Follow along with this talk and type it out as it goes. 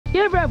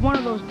You ever have one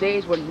of those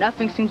days where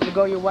nothing seems to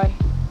go your way?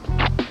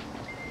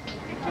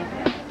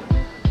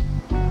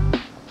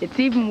 It's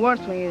even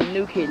worse when you're the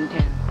new kid in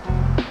town.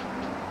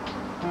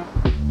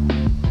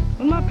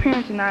 When my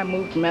parents and I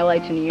moved from LA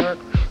to New York,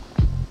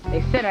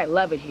 they said I'd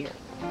love it here.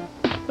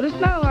 But it's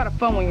not a lot of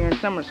fun when you're in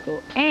summer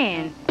school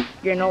and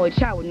you're an only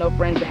child with no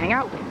friends to hang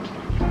out with.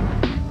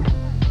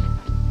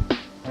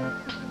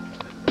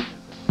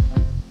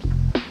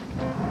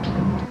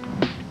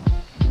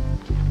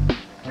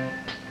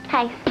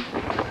 Hi.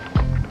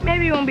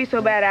 Maybe it won't be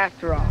so bad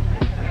after all.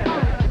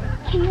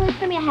 Can you wait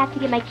for me? I have to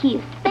get my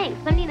keys. Thanks.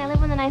 I mean, I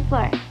live on the ninth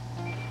floor.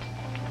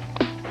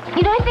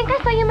 You know, I think I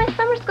saw you in my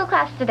summer school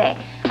class today.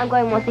 I'm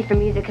going mostly for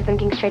music because I'm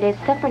getting straight A's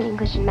except for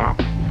English and math.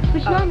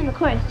 Which you know I'm in the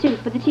chorus, too.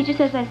 But the teacher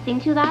says I sing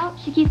too loud.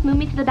 She keeps moving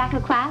me to the back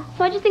of the class,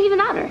 so I just sing even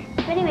louder.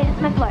 But anyway, this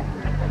is my floor.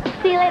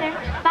 See you later.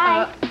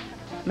 Bye.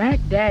 Mac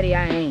Daddy,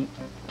 I ain't.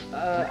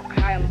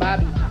 Hi, I'm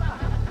Bobby.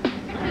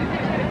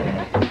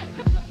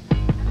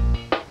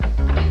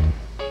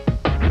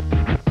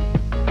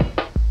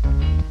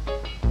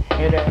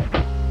 Hey, Dad.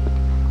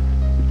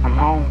 I'm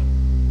home.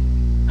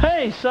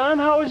 Hey, son,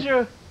 how was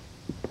your...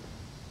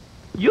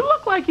 You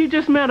look like you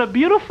just met a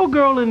beautiful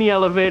girl in the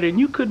elevator and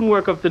you couldn't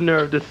work up the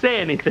nerve to say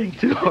anything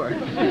to her.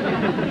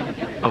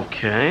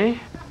 Okay.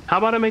 How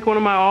about I make one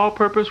of my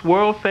all-purpose,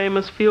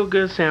 world-famous,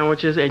 feel-good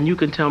sandwiches and you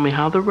can tell me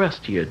how the rest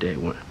of your day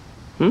went?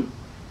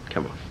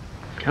 Come on.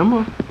 Come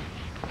on.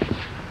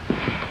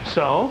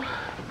 So?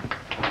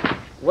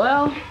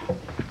 Well,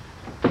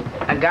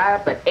 I got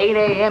up at 8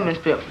 a.m. and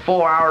spent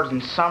 4 hours in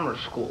summer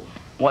school.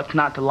 What's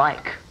not to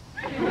like?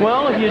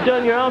 Well, if you'd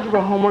done your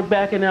algebra homework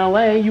back in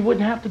L.A., you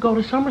wouldn't have to go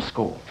to summer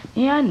school.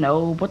 Yeah, I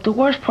know, but the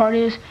worst part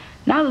is,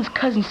 now this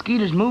cousin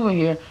Skeeter's moving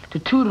here to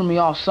tutor me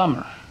all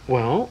summer.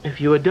 Well, if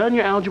you had done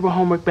your algebra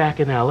homework back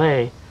in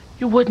L.A.,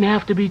 you wouldn't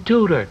have to be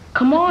tutored.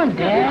 Come on,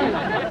 Dad.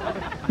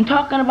 I'm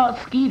talking about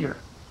Skeeter.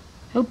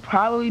 He'll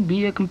probably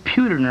be a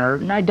computer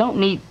nerd, and I don't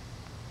need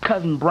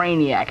cousin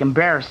Brainiac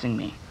embarrassing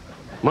me.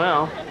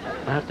 Well,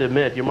 I have to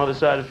admit, your mother's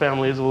side of the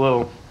family is a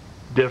little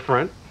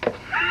different.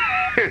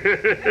 Go,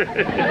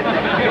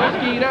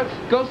 Skeeter.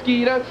 Go,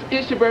 Skeeter.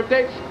 It's your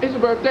birthday. It's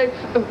your birthday.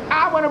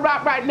 I want to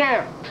rock right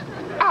now.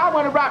 I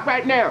want to rock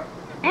right now.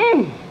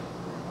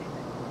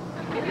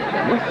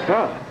 What's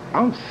up?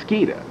 I'm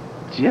Skeeter,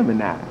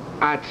 Gemini.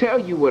 I tell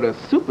you what a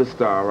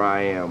superstar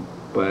I am,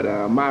 but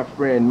my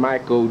friend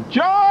Michael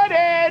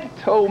Jordan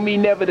told me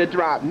never to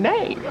drop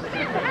names.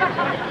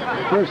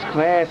 First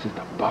class is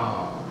the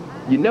bomb.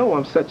 You know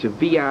I'm such a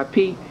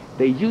VIP,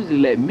 they usually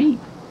let me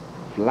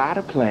fly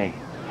the plane.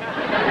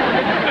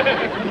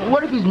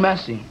 What if he's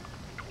messy?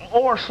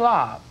 Or a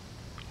slob?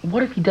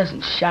 What if he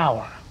doesn't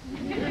shower?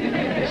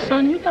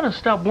 Son, you gotta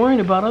stop worrying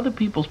about other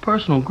people's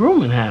personal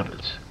grooming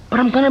habits.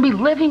 But I'm gonna be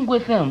living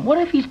with him. What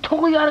if he's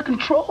totally out of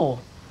control?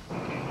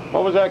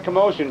 What was that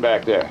commotion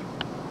back there?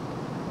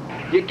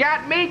 You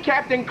got me,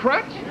 Captain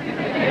Crunch.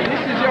 This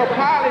is your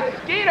pilot,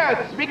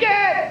 Skeeter.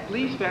 Begin!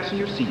 Please fasten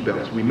your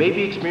seatbelts. We may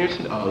be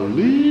experiencing a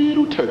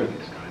little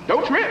turbulence.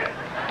 Don't trip.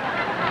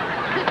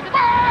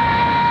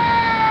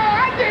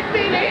 I didn't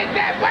mean to hit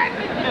that button.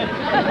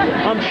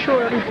 I'm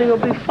sure everything will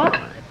be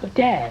fine. But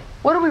Dad,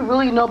 what do we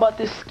really know about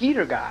this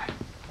Skeeter guy?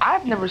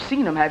 I've never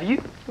seen him, have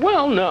you?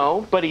 Well,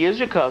 no, but he is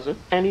your cousin,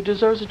 and he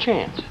deserves a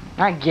chance.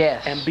 I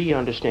guess. And be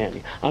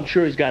understanding. I'm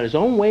sure he's got his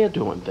own way of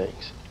doing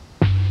things.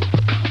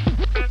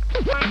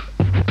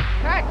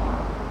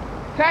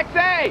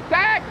 Taxi!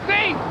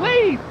 Taxi!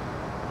 Please!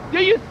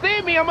 Do you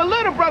see me? I'm a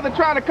little brother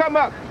trying to come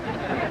up.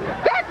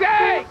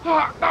 Taxi!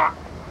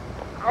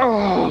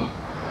 Oh.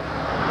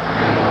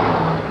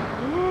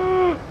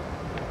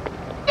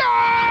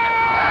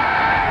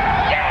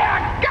 Yeah, I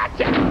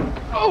gotcha!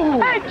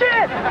 Oh. Hey,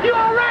 kid! You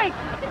all right?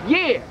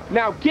 Yeah,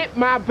 now get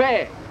my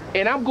bag.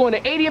 And I'm going to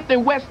 80th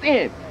and West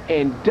End.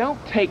 And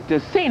don't take the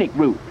scenic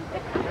route.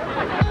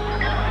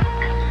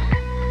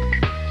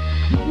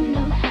 You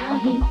know how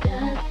he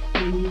does.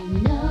 You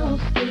know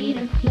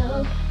Skeeter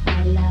flows.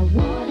 All I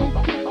wanna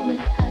do is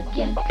hug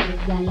you,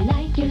 'cause I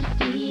like your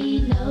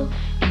stilo.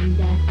 And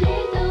I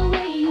dig the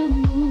way you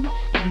move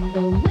and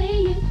the way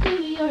you do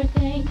your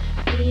thing.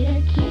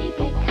 Skeeter, keep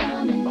it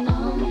coming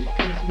on,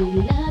 'cause we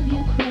love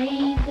you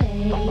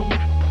crazy.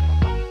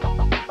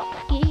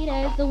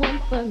 Skeeter's the one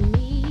for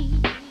me.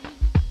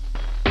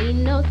 He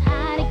knows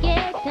how to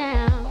get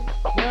down,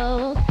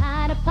 knows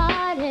how to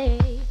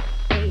party,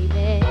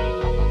 baby.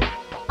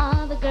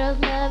 All the girls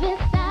love his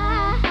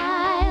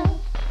style.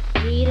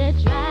 Skeeter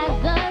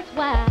drives us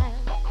wild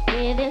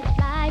with his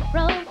fly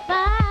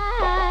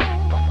profile.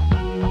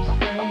 You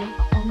stay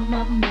on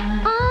my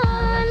mind,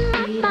 on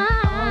my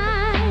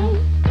mind.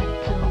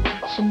 To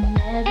watch him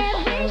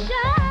every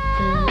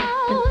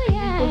show,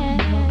 yeah.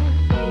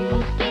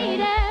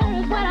 Skeeter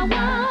is what I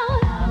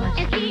want,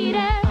 and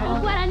Skeeter is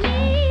what I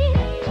need.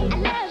 I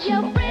love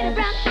your pretty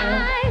brown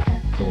eyes.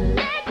 Let's sit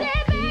back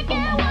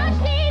and watch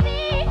TV,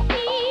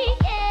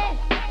 yeah.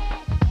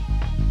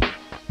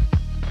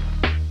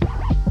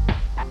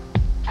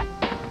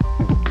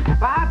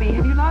 Bobby,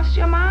 have you lost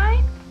your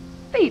mind?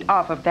 Feet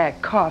off of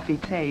that coffee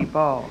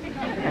table.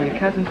 And your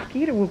cousin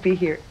Skeeter will be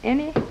here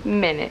any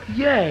minute.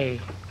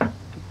 Yay.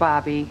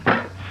 Bobby,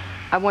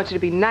 I want you to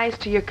be nice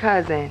to your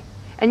cousin.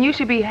 And you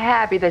should be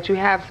happy that you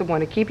have someone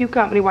to keep you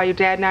company while your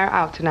dad and I are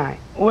out tonight.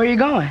 Where are you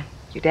going?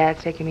 Your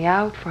dad's taking me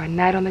out for a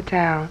night on the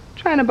town,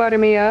 trying to butter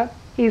me up.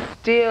 He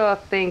still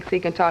thinks he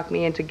can talk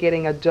me into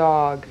getting a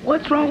dog.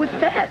 What's wrong with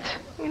that?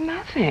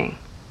 Nothing.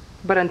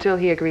 But until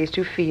he agrees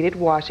to feed it,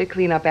 wash it,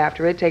 clean up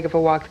after it, take it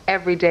for walks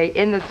every day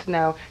in the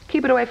snow,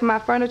 keep it away from my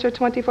furniture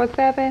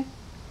 24/7,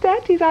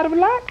 Daddy's out of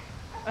luck.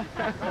 No,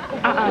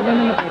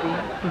 baby.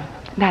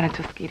 Not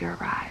until Skeeter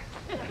arrives.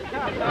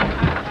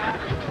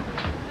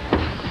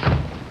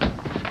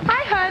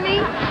 Hi, honey.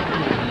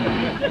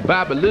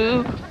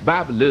 Babaloo,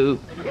 Babaloo.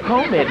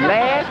 Home at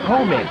last,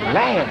 home at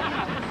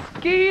last.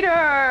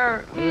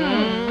 Skeeter!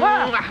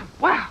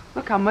 Wow,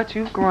 look how much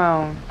you've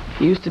grown.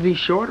 He used to be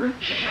shorter.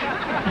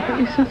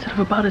 Very sensitive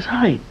about his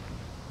height.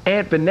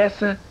 Aunt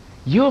Vanessa,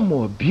 you're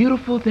more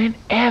beautiful than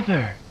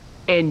ever.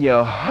 And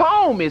your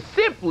home is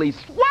simply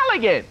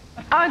swelling.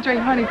 Andre,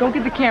 honey, go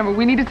get the camera.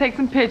 We need to take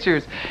some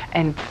pictures.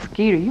 And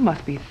Skeeter, you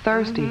must be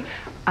thirsty.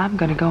 I'm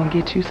gonna go and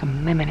get you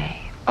some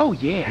lemonade. Oh,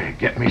 yeah. Hey,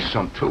 get me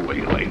some too,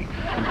 lady.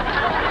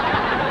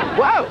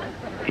 Whoa!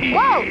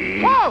 Whoa!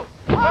 Whoa!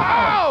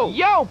 Whoa!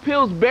 Yo,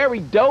 Pillsbury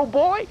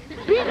Doughboy,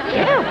 be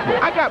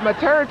careful. I got my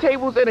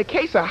turntables and a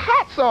case of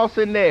hot sauce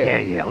in there.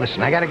 Yeah,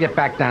 listen, I gotta get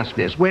back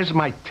downstairs. Where's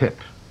my tip?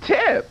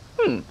 Tip?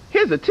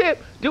 Here's a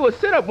tip. Do a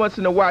sit-up once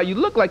in a while. You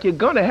look like you're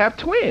gonna have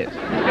twins.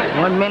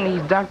 1 minute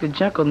he's Dr.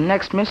 Jekyll,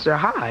 next Mr.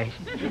 Hyde.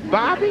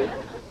 Bobby,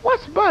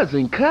 what's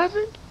buzzing,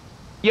 cousin?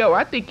 Yo,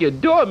 I think your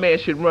doorman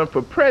should run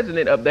for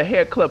president of the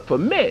hair club for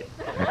men.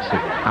 That's it.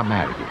 I'm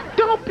out of here.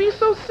 Don't be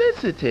so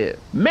sensitive.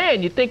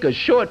 Man, you think a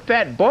short,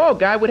 fat, bald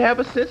guy would have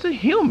a sense of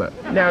humor.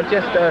 Now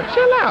just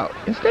chill out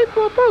and stay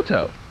for a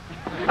photo.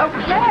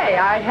 Okay,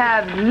 I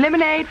have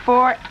lemonade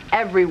for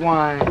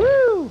everyone.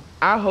 Woo!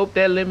 I hope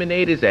that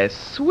lemonade is as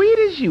sweet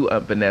as you,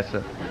 Aunt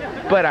Vanessa.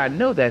 But I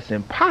know that's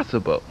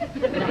impossible.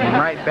 And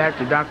right back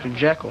to Dr.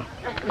 Jekyll.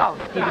 Oh,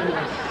 Skeeter, you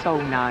are so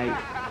nice.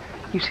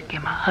 You should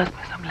give my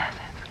husband some lessons.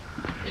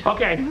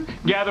 Okay,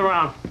 gather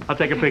around. I'll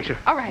take a picture.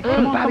 All right,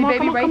 come on, Bobby,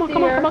 baby, right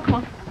there. Come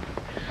on.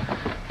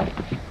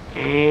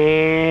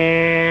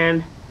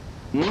 And...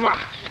 My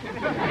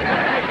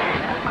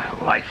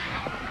life.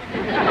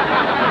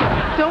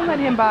 Don't let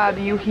him bother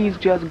you. He's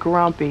just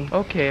grumpy.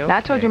 Okay. Now,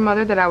 I told your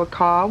mother that I would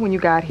call when you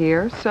got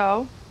here,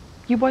 so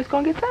you boys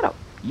gonna get settled.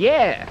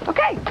 Yeah.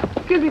 Okay.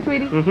 Excuse me,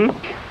 sweetie.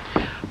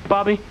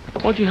 Bobby,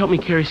 why don't you help me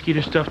carry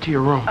Skeeter's stuff to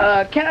your room?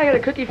 Can I get a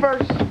cookie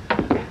first?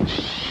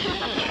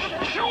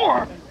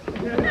 Sure.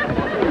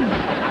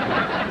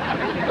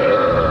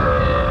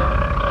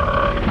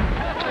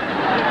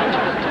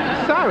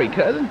 Sorry,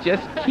 cousin.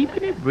 Just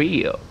keeping it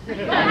real.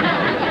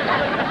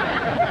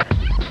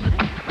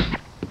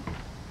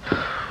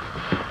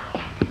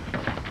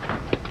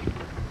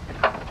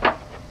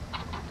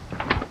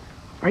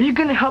 Are you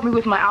gonna help me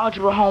with my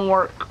algebra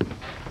homework?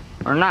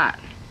 Or not?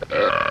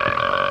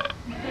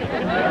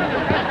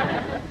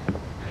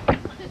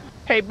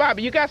 Hey,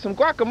 Bobby, you got some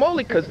guacamole?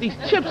 Because these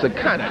chips are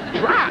kind of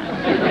dry.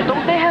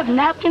 Don't they have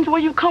napkins where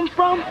you come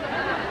from?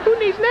 Who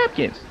needs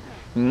napkins?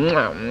 Hey,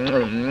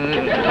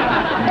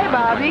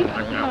 Bobby.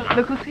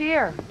 Look who's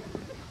here.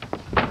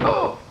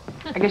 Oh.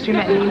 I guess you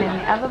met Nina in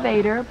the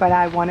elevator, but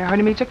I wanted her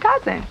to meet your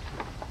cousin.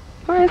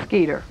 Where is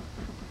Skeeter?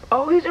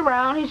 Oh, he's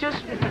around. He's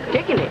just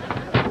kicking it.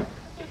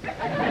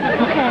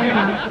 Okay,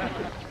 well,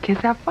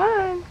 kids have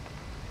fun.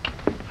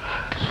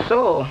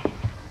 So,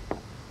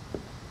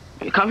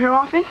 you come here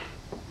often?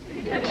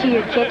 To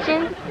your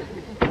kitchen?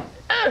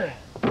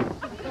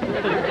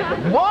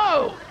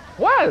 Whoa!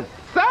 What's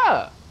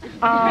up?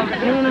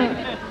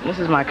 Nina, this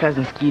is my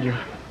cousin Skeeter.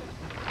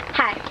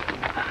 Hi.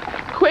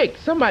 Quick,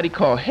 somebody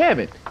call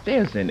heaven.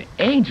 There's an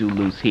angel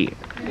loose here.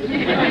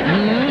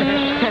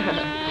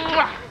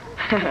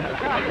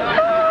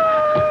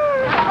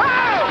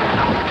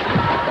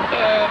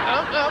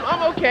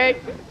 I'm okay.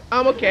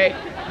 I'm okay.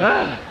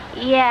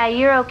 Yeah,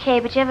 you're okay,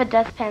 but you have a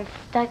dustpan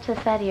stuck to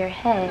the side of your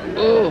head.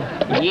 Ooh,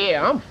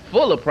 yeah, I'm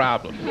full of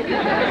problems. So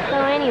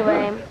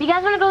anyway, you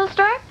guys want to go to the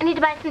store? I need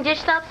to buy some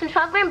dish soap, some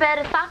 12-gram bread,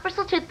 a soft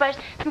bristle toothbrush,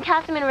 some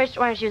calcium-enriched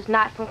orange juice,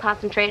 not from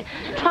concentrate,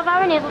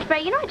 12-hour nasal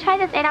spray. You know, I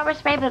tried this 8-hour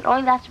spray, but it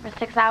only lasted for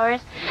 6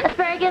 hours.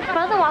 Asparagus,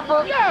 frozen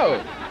waffles.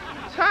 Yo,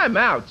 time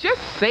out.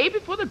 Just save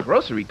it for the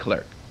grocery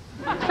clerk.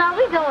 So are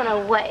we going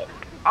or what?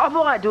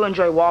 Although I do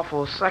enjoy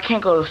waffles, I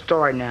can't go to the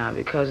store right now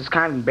because it's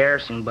kind of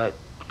embarrassing, but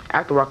I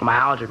have to work on my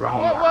algebra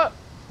homework.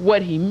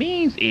 What he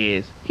means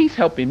is he's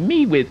helping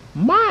me with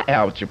my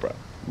algebra.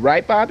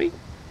 Right, Bobby?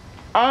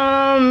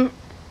 Yeah,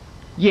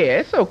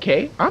 it's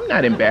okay. I'm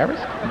not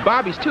embarrassed.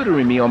 Bobby's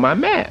tutoring me on my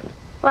math.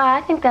 Well,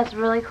 I think that's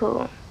really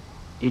cool.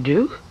 You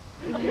do?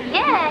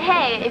 Yeah,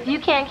 hey, if you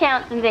can't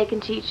count, then they can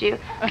teach you.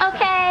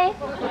 Okay.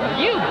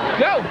 You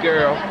go,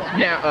 girl.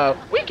 Now,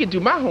 we can do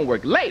my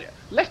homework later.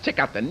 Let's check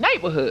out the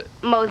neighborhood.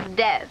 Most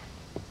deaf.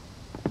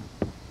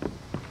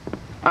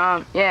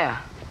 Yeah.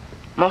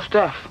 Most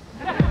stuff.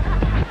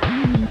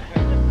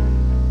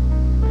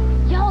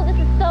 Yo, this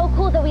is so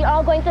cool that we we're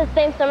all going to the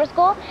same summer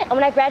school, and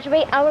when I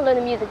graduate, I want to learn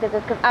the music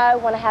business because I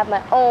want to have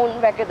my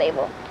own record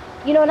label.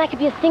 You know, and I could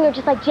be a singer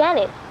just like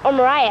Janet, or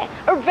Mariah,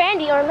 or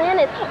Brandy, or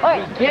Alanis, or...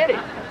 Get it?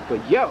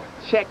 But yo,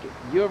 check it.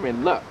 You're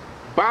in luck.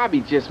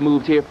 Bobby just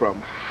moved here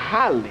from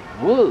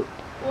Hollywood.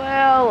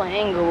 Well,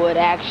 Inglewood,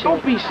 actually.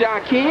 Don't be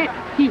shy, kid.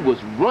 He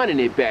was running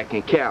it back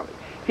in Cali.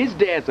 His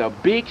dad's a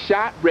big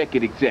shot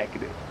record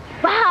executive.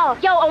 Wow!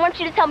 Yo, I want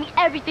you to tell me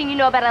everything you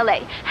know about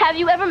L.A. Have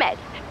you ever met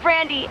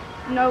Brandy?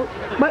 No,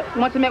 but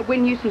once I met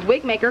Whitney Houston's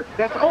wig maker.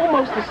 That's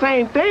almost the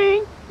same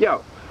thing.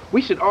 Yo,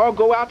 we should all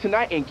go out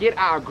tonight and get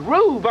our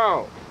groove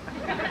on.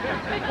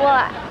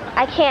 Well,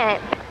 I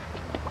can't.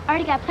 I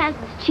already got plans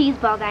with this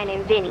cheeseball guy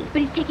named Vinny,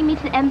 but he's taking me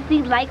to the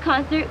MC Light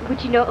concert,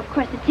 which, you know, of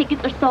course, the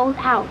tickets are sold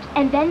out.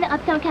 And then the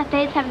Uptown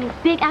Cafe is having this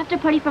big after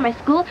party for my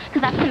school,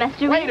 because that's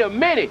semester week. Wait a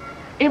minute.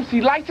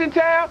 MC Light's in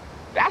town?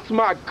 That's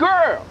my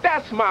girl.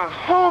 That's my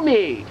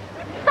homie.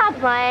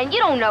 Stop lying. You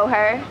don't know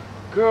her.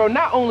 Girl,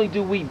 not only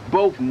do we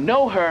both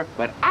know her,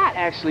 but I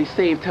actually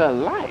saved her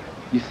life.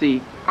 You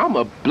see, I'm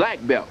a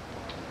black belt.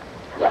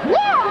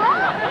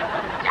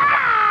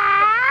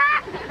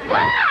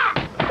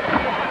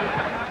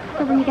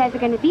 So when you guys are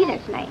going to be there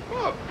tonight?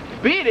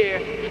 Be there?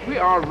 We're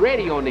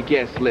already on the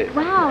guest list.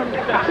 Wow. Do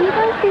you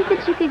guys think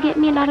that you could get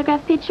me an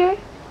autographed picture?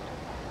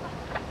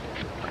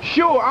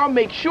 Sure, I'll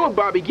make sure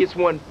Bobby gets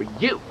one for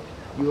you.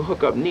 You'll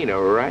hook up Nina,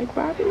 right,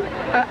 Bobby?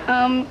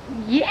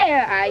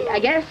 Yeah, I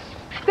guess.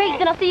 Great,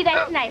 then I'll see you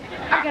guys tonight.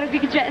 I gotta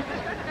get dressed.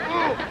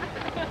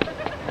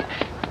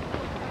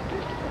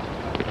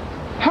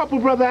 Help a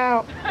brother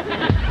out.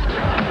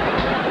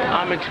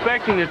 I'm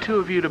expecting the two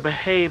of you to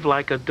behave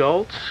like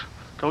adults.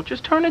 Don't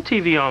just turn the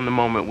TV on the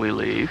moment we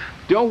leave.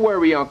 Don't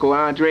worry, Uncle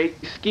Andre.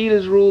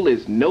 Skeeter's rule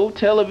is no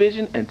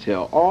television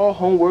until all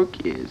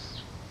homework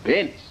is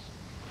finished.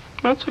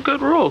 That's a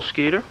good rule,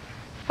 Skeeter.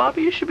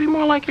 Bobby, you should be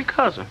more like your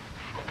cousin.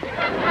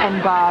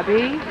 And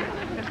Bobby,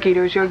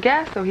 Skeeter's your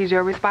guest, so he's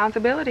your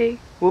responsibility.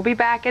 We'll be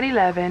back at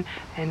 11,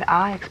 and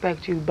I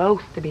expect you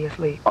both to be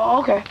asleep. Oh,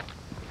 okay.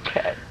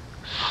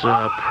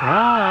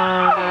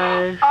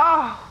 Surprise!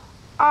 Oh,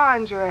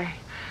 Andre,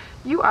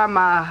 you are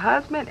my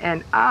husband,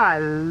 and I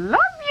love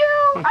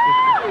you.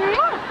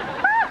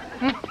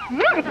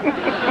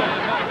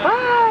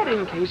 But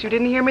in case you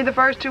didn't hear me the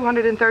first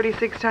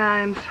 236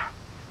 times,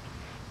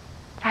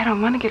 I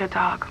don't want to get a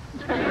dog.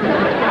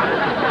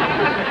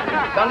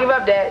 Don't give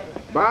up, Dad.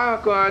 Bye,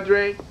 Uncle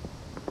Andre.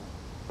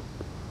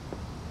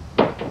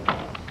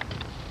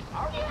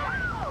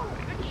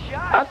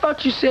 I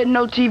thought you said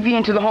no TV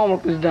until the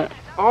homework was done.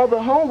 All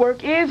the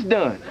homework is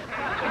done.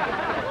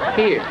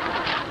 Here.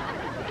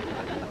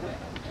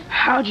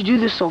 How'd you do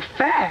this so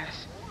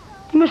fast?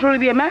 You must really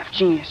be a math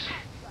genius.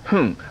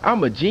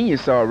 I'm a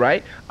genius, all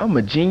right. I'm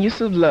a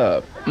genius of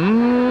love.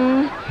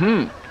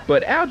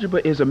 But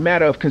algebra is a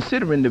matter of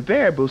considering the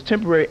variables,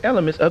 temporary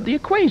elements of the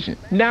equation.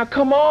 Now,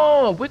 come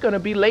on. We're going to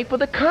be late for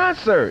the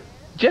concert.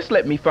 Just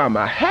let me find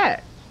my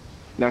hat.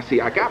 Now,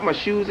 see, I got my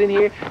shoes in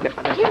here.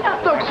 Can you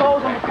not throw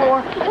clothes on the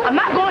floor? I'm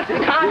not going to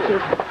the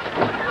concert.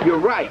 You're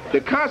right.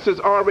 The concert's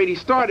already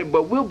started,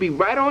 but we'll be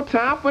right on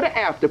time for the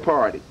after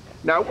party.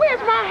 Now, where's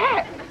my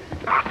hat?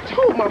 I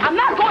told my... I'm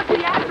not going to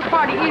the after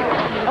party either.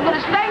 I'm going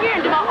to stay here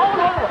and do my own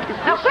homework.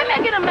 Now, quit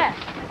making a mess.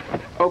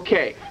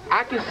 Okay,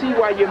 I can see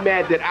why you're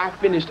mad that I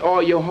finished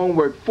all your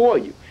homework for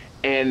you.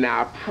 And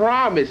I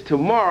promise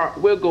tomorrow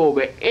we'll go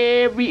over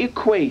every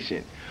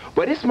equation.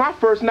 But it's my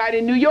first night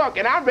in New York,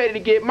 and I'm ready to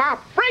get my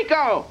freak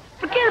on.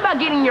 Forget about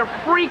getting your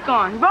freak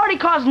on. You've already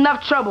caused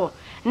enough trouble.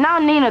 Now,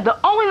 Nina, the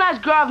only nice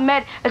girl I've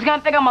met is going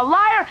to think I'm a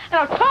liar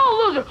and a total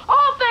loser,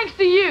 all thanks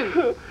to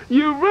you.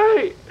 You're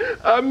right.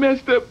 I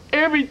messed up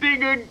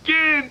everything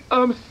again.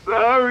 I'm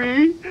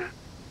sorry.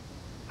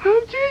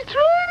 I'm just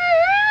trying to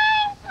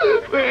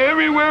help. But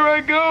everywhere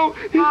I go,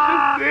 it's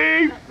the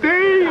same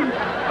thing.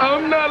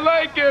 I'm not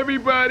like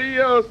everybody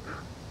else.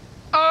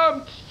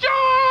 I'm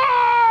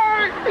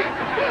short!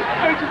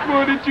 I just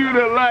wanted you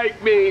to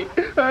like me.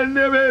 I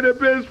never had a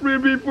best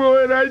friend before,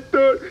 and I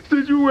thought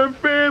since you were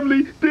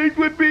family, things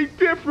would be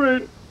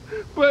different.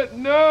 But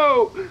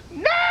no.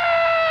 No!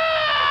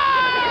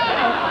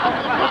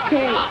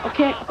 Okay.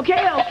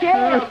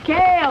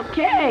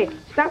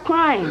 Stop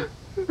crying.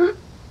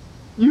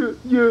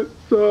 You're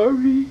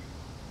sorry?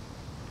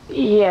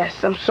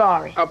 Yes, I'm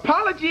sorry.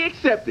 Apology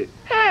accepted.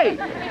 Hey,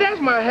 that's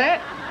my hat.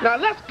 Now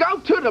let's go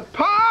to the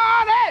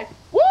party.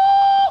 Woo!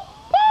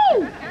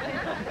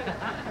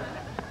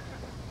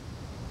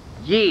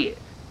 Yeah,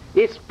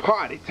 it's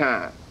party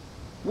time.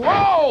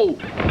 Whoa!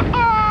 Oh!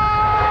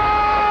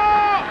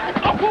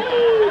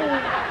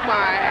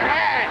 My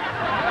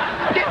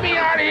hat! Get me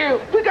out of here!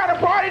 We got a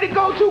party to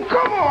go to!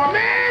 Come on,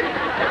 man!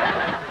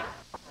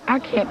 I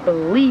can't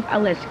believe I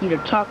let Skeeter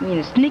talk me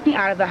into sneaking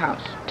out of the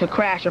house to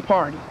crash a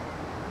party.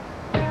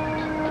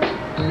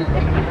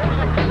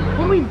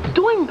 What are we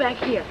doing back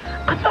here?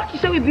 I thought you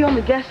said we'd be on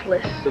the guest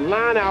list. The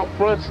line out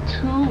front's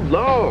too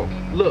long.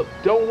 Look,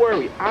 don't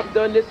worry. I've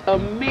done this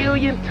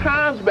 1,000,000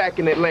 times back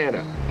in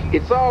Atlanta.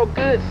 It's all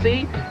good,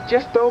 see?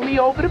 Just throw me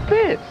over the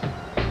fence.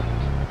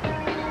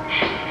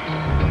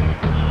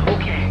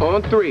 Okay.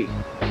 On 3.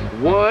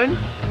 1,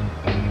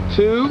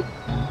 2, 3.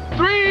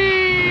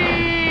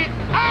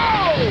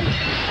 Oh!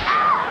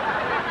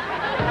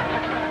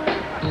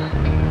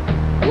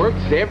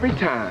 Works every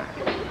time.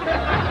 You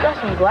got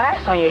some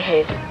glass on your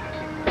head.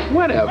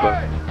 Whatever.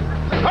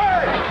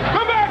 Hey!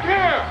 Come back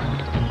here!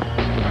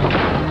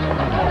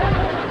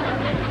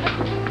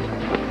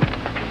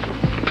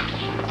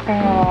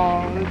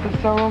 Oh, this is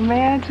so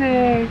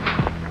romantic.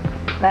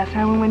 Last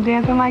time we went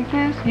dancing like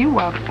this, you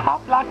were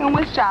pop-locking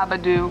with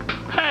Shabba-Doo.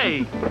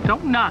 Hey,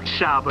 don't knock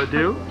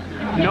Shabba-Doo.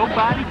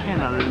 Nobody can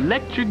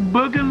electric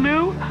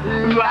boogaloo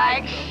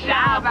like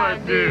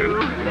Shabba-Doo.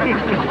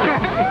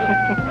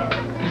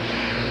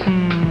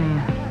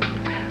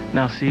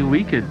 Now, see,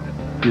 we could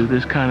do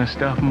this kind of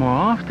stuff more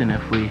often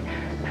if we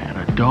had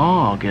a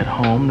dog at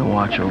home to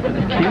watch over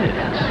the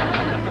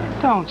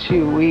kids. Don't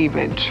you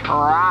even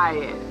try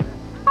it.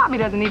 Bobby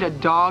doesn't need a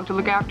dog to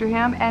look after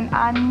him, and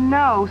I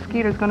know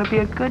Skeeter's gonna be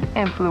a good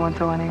influence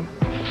on him.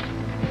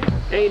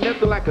 Ain't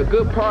nothing like a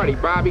good party,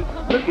 Bobby.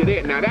 Look at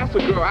it. Now, that's a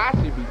girl I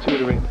should be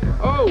tutoring.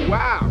 Oh,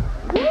 wow.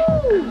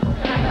 Woo!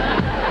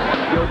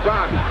 Yo,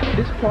 Bobby,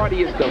 this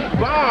party is the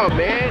bomb,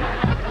 man.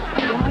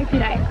 Why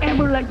did I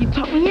ever let you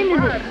talk me into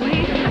this?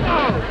 Please.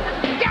 Oh.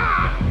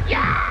 Yeah,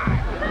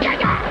 yeah, yeah,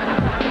 yeah.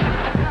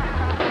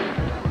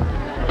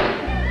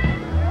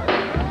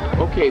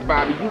 Okay,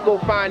 Bobby, you go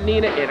find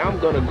Nina, and I'm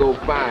gonna go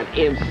find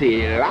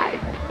MC Light.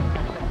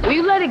 Will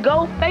you let it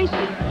go? Face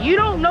it, you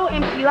don't know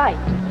MC Light.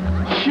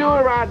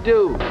 Sure I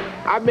do.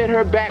 I met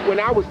her back when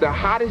I was the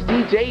hottest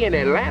DJ in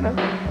Atlanta.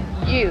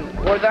 You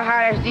were the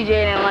hottest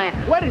DJ in Atlanta.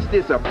 What is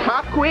this, a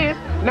pop quiz?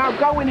 Now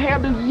go and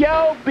handle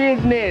your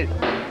business.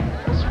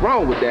 What's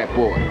wrong with that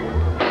boy?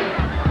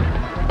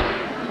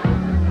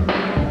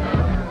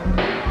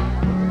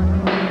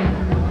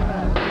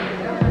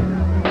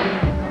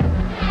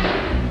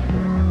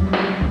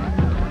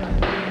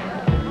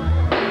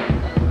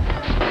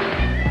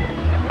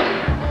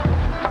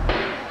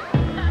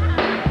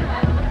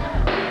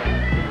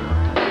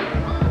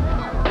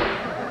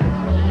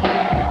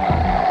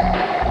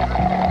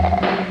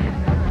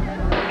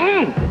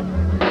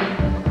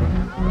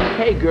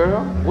 Hey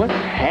girl, what's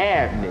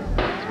happening,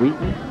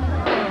 sweetness?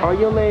 Are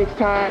your legs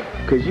tired?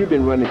 Cause you've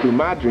been running through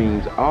my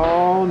dreams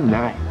all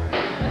night.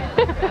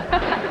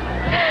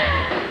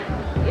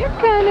 You're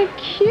kinda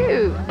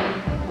cute.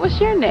 What's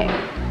your name?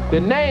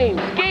 The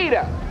name's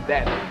Skeeter.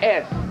 That's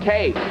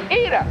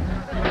S-K-Eater.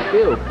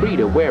 Feel free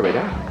to wear it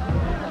out.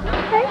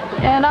 Okay.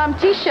 And I'm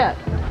Tisha.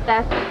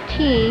 That's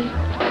T-Sha.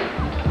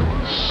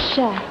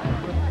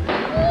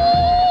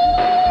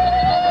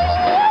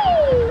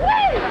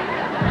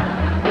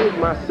 Here's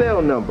my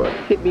cell number.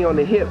 Hit me on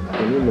the hip.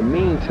 And in the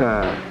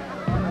meantime,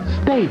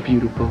 stay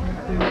beautiful.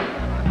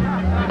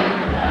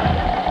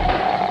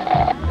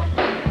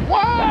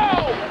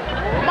 Whoa!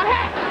 My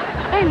hat!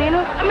 Hey,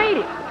 Nina, I made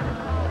it.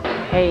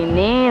 Hey,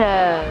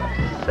 Nina,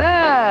 what's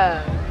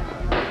up?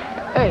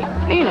 Hey,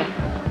 Nina,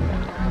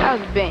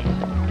 how's it been?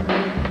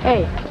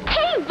 Hey.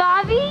 Hey,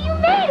 Bobby, you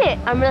made it.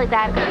 I'm really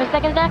glad, because for a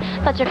second there,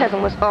 I thought your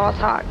cousin was all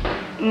talk.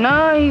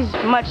 No, he's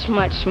much,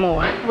 much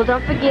more. Well,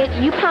 don't forget,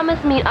 you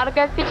promised me an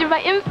autographed picture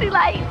by MC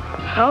Light.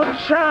 I'll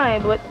try,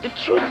 but the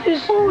truth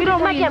is, we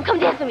don't my really... camp, come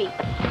dance with me.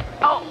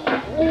 Oh,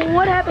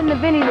 what happened to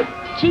Vinny the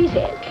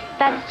Cheesehead?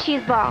 That's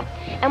Cheese Ball.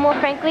 And more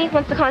frankly,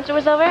 once the concert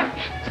was over,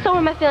 so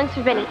were my feelings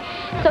for Vinny.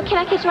 So can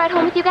I catch a ride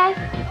home with you guys?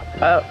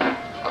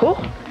 Cool.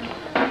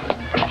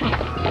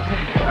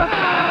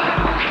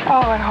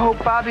 Oh, I hope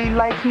Bobby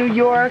likes New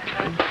York,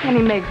 and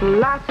he makes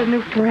lots of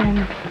new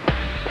friends.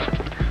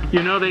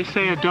 You know, they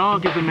say a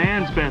dog is a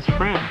man's best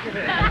friend.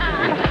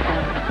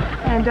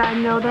 And I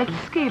know that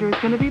Skeeter's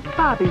gonna be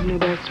Bobby's new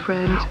best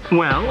friend.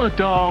 Well, a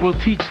dog will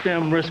teach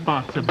them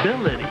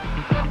responsibility.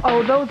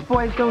 Oh, those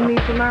boys don't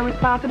need to learn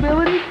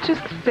responsibility.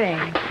 Just think.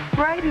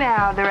 Right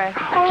now, they're at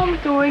home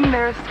doing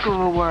their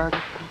schoolwork.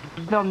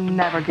 They'll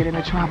never get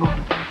into trouble.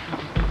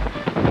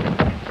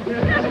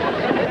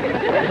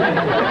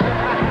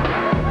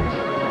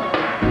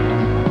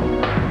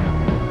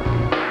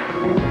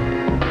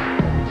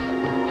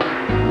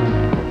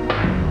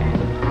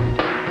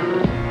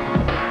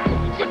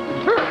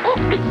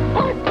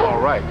 All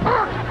right.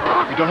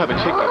 If you don't have a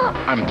chicken,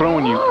 I'm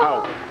throwing you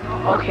out.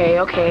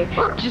 Okay.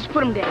 Just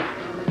put him down.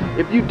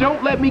 If you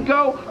don't let me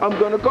go, I'm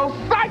gonna go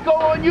psycho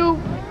on you.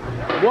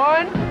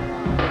 1,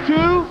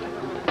 2,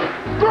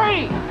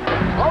 3.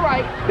 All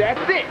right,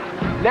 that's it.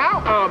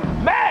 Now I'm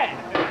mad.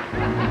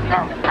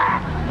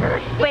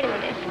 Wait a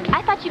minute.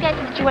 I thought you guys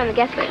said that you were on the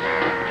guest list.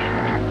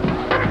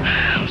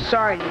 I'm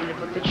sorry, Nina,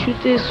 but the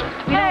truth is...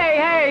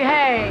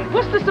 Hey!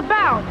 What's this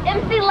about?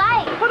 MC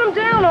Light. Put him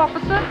down,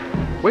 officer.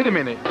 Wait a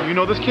minute. Do you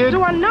know this kid?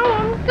 Do I know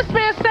him? This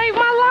man saved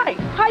my life.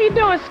 How you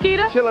doing,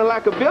 Skeeter? Chilling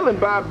like a villain,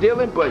 Bob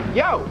Dylan, but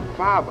yo,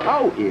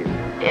 5-0 is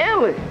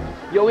illin'.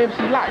 Yo,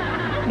 MC Light,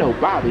 you know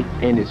Bobby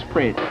and his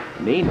friend,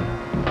 Nina.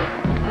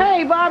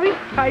 Hey, Bobby.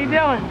 How you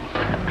doing?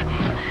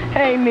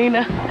 Hey,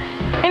 Nina.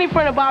 Any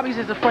friend of Bobby's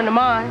is a friend of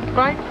mine,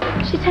 right?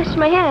 She touched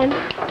my hand.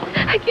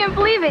 I can't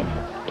believe it.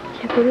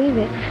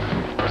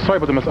 Sorry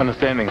about the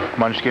misunderstanding,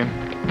 Munchkin.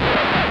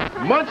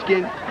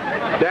 munchkin.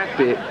 That's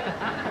it.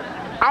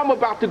 I'm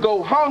about to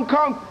go Hong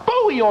Kong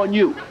Phooey on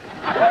you.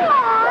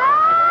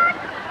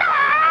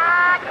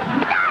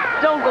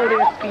 Don't go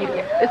there,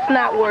 Skeeter. It's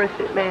not worth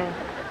it, man.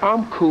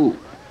 I'm cool.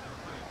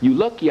 You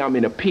lucky I'm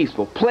in a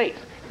peaceful place.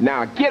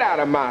 Now get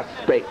out of my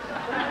space.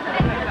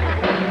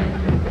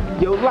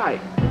 Yo, Light,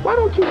 why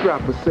don't you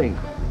drop a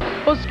single?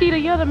 Well, Skeeter,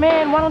 you're the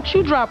man. Why don't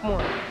you drop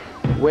one?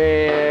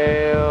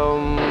 Well,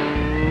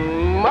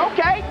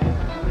 okay.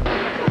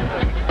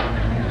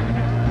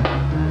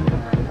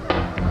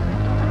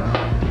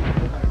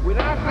 When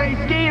I say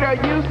Skeeter,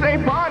 you say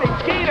party.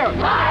 Skeeter!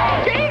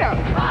 Skeeter!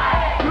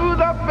 Do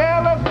the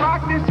fellas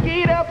rock the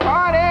Skeeter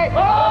party?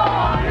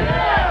 Oh,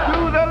 yeah!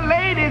 Do the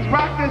ladies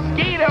rock the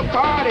Skeeter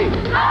party?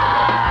 Oh,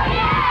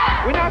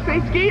 yeah! When I say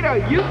Skeeter,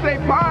 you say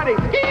party.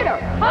 Skeeter!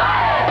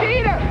 Party!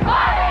 Skeeter!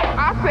 Party! I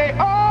say,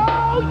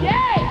 oh,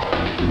 yeah!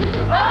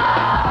 Oh,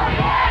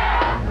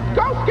 yeah!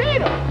 Go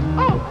Skeeter!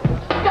 Oh!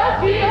 Go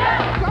Skeeter!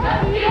 Go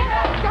Skeeter!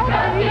 Go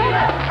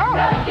Skeeter! Oh!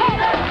 Go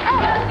Skeeter! Go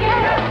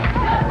Skeeter!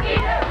 Go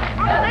Skeeter!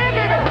 I'm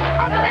begging it!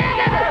 I'm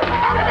begging it!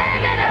 I'm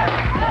begging it!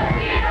 Go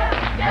Skeeter!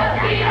 Go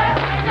Skeeter!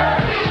 Go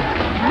Skeeter!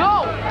 No!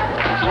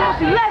 It's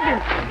almost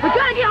 11. We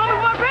gotta get home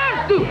before my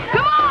parents do.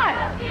 Come on!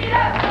 Go!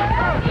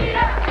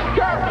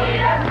 Go!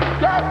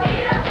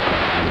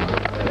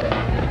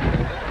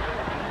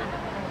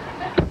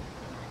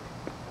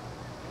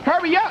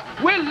 Hurry up!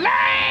 We're late!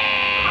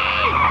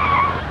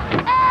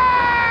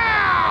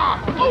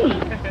 Ah! Ooh.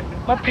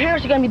 My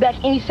parents are gonna be back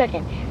any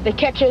second. If they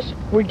catch us,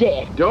 we're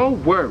dead.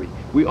 Don't worry.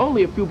 We're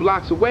only a few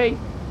blocks away.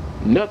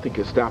 Nothing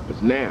can stop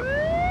us now.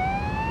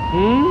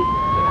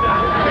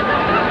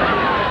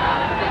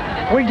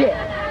 We're dead.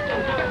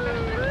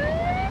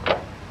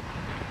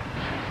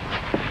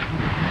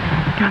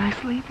 Are they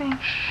sleeping?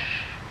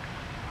 Shh.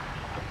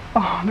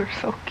 Oh, they're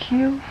so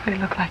cute. They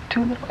look like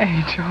two little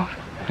angels.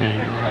 Yeah,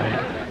 you're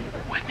right.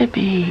 Wouldn't it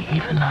be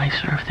even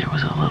nicer if there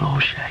was a little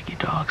shaggy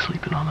dog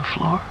sleeping on the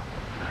floor?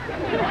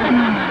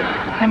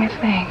 Let me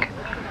think.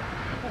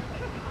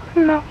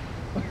 No.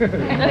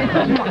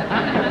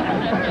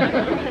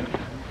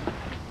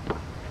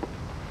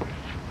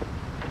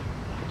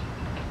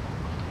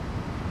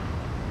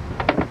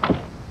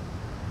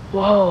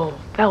 Whoa,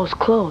 that was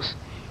close.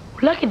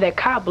 Lucky that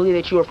cop believed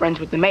that you were friends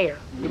with the mayor.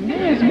 The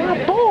man's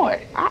my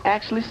boy. I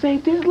actually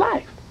saved his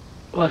life.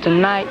 Well,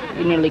 tonight,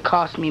 you nearly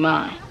cost me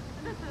mine.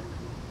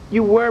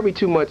 You worry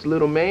too much,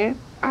 little man.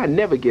 I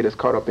never get us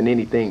caught up in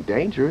anything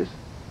dangerous.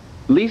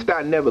 At least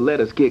I never let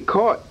us get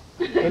caught.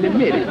 And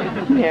admit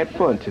it, we had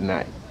fun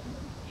tonight.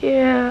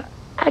 Yeah,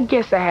 I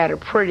guess I had a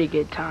pretty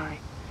good time.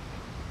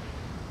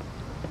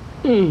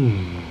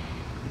 It's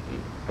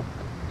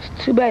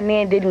too bad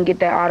Nan didn't get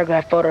that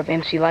autograph photo of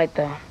MC Light,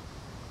 though.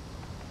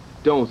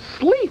 Don't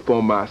sleep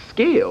on my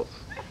skills.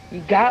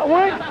 You got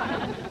one?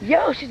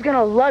 Yo, she's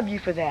gonna love you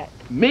for that.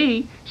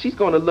 Me? She's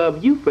gonna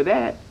love you for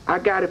that. I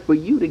got it for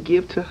you to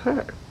give to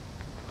her.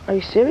 Are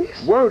you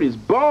serious? Word is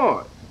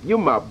bond. You're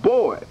my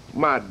boy,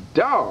 my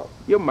dog.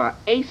 You're my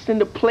ace in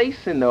the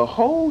place in the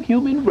whole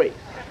human race.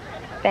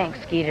 Thanks,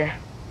 Skeeter.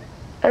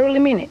 I really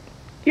mean it.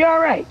 You're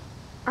all right.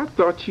 I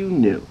thought you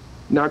knew.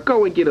 Now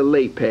go and get a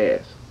late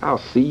pass. I'll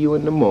see you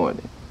in the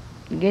morning.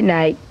 Good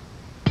night.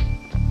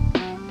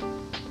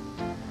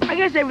 I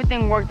guess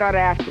everything worked out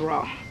after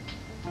all.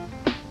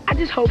 I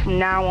just hope from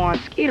now on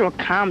Skeeter will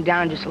calm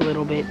down just a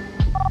little bit.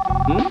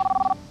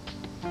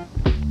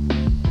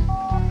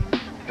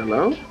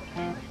 Hello?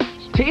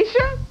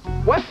 Tisha?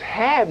 What's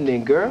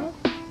happening, girl?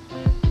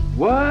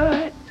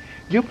 What?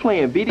 You're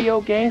playing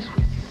video games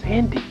with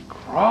Cindy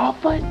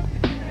Crawford?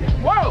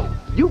 Whoa!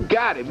 You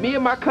got it. Me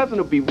and my cousin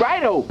will be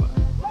right over.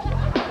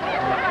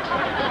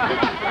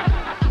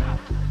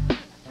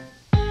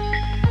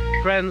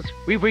 Friends,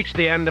 we've reached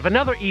the end of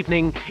another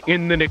evening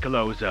in the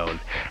Niccolo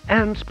Zone.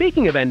 And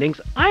speaking of endings,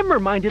 I'm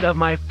reminded of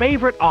my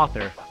favorite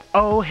author,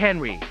 O.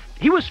 Henry.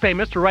 He was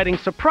famous for writing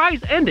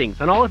surprise endings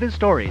on all of his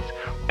stories.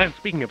 And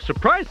speaking of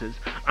surprises,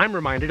 I'm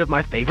reminded of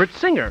my favorite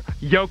singer,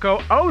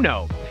 Yoko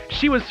Ono.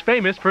 She was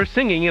famous for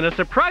singing in a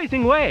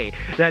surprising way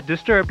that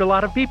disturbed a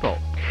lot of people.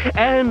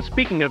 And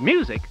speaking of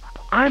music,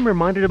 I'm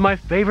reminded of my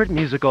favorite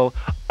musical,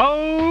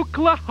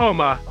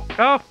 Oklahoma.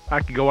 Oh, I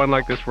could go on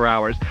like this for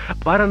hours,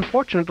 but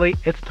unfortunately,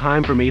 it's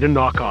time for me to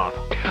knock off.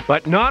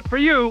 But not for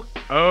you.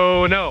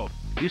 Oh, no.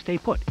 You stay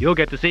put. You'll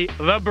get to see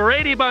the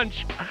Brady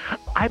Bunch.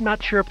 I'm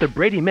not sure if the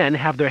Brady men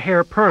have their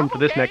hair permed for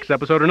this next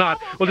episode or not.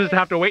 We'll just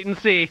have to wait and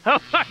see.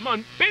 I'm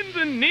on pins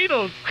and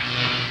needles.